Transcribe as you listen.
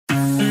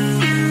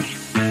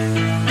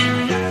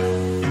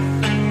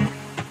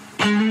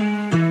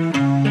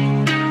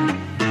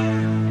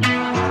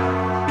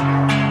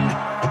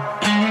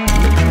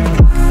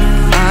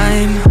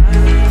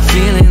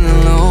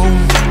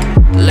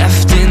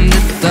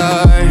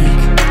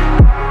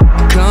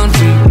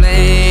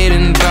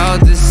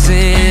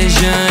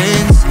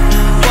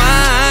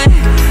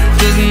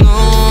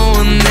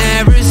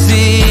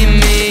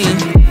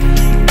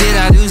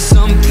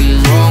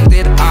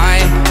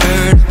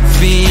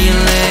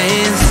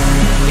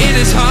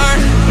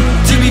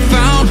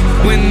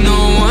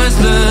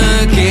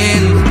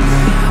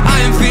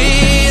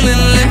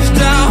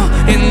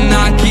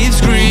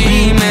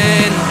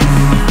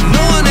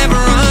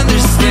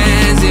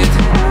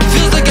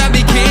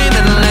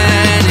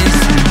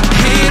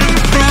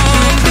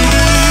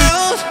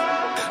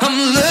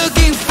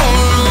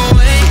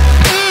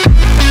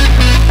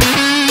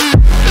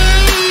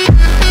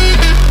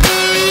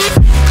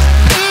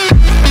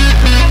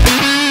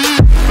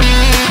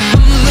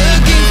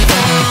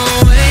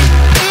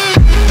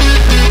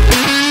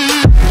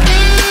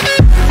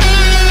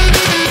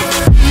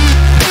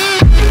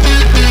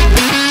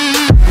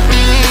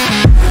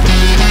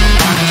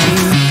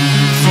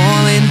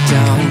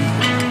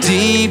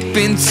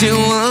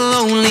a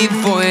lonely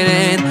void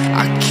and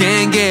I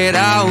can't get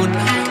out.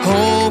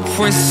 Hope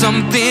for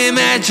something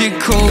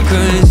magical,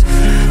 cause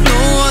no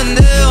one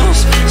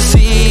else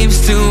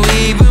seems to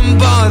even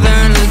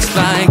bother. Looks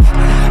like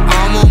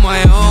I'm on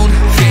my own,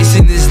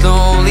 facing this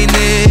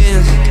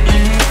loneliness.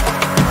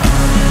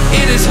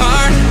 It is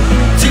hard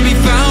to be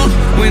found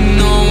when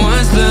no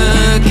one's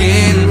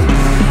looking.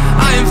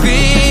 I am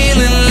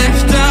feeling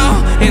left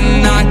out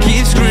and I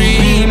keep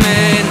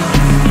screaming.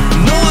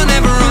 No one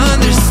ever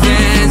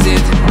understands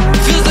it.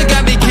 Feels like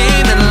I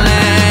became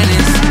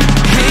Atlantis.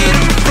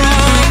 Hidden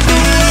from the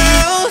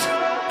world,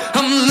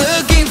 I'm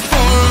looking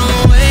for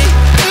a way.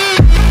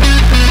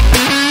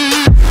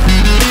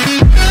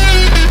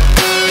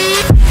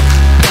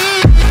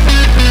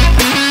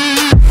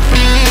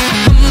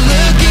 I'm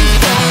looking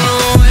for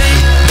a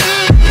way.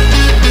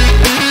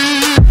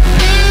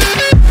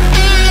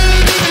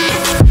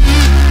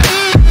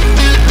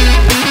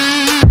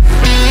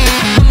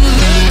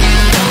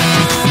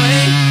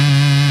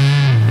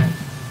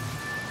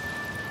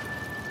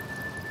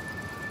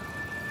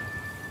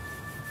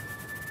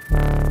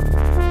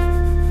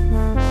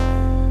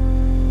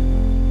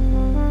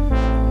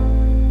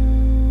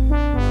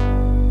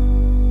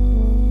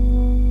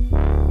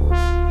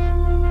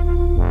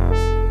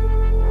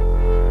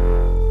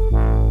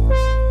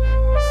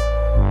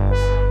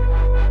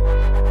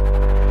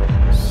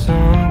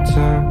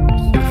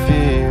 Sometimes you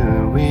feel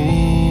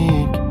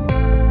weak.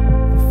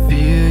 The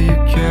fear you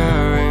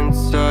carry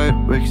inside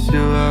wakes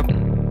you up.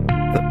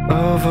 The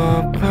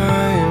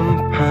overplaying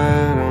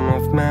pattern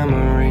of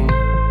memory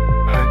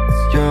hides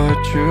your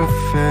true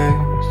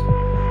face.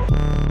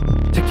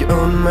 Take your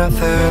own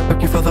method,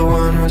 looking for the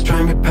one who's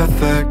trying to be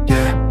perfect,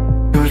 yeah.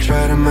 You'll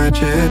try to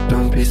match it,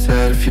 don't be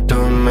sad if you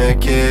don't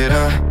make it.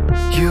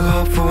 You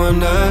hope for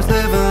wonders,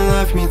 living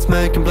life means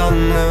making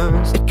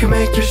blunders. It can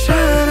make you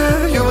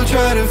shatter, you will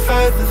try to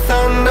fight the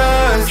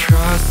thunders.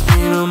 Trust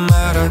me no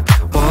matter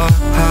what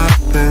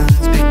happens,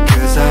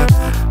 because I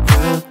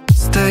will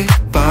stay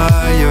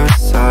by your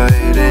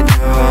side in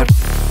your heart.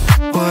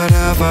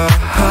 Whatever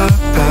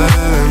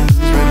happens,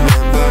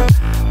 remember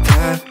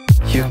that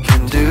you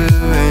can do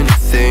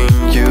anything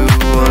you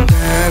want.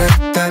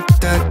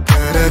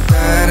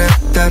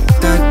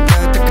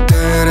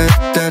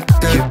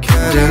 You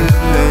can do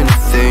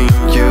anything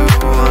you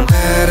want.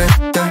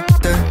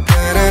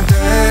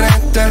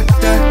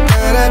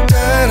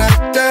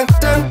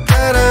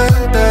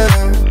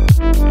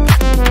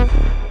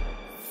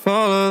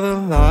 Follow the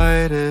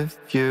light if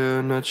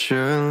you're not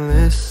sure.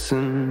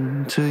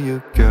 Listen to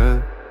your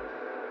gut.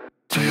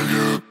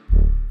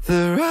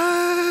 The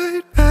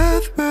right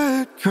path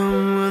might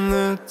come when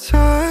the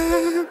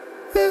time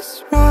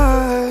is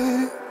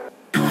right.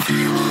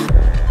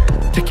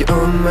 Take your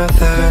own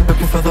method,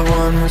 looking for the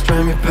one who's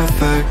trying to be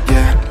perfect,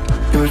 yeah.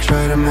 You'll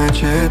try to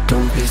match it,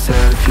 don't be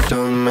sad if you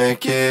don't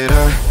make it.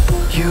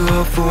 You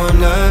hope for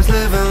wonders,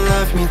 living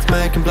life means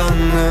making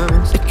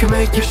blunders. It can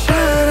make you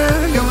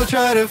shatter, you will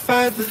try to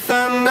fight the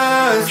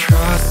thunders.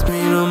 Trust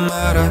me no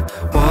matter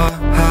what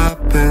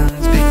happens,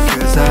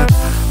 because I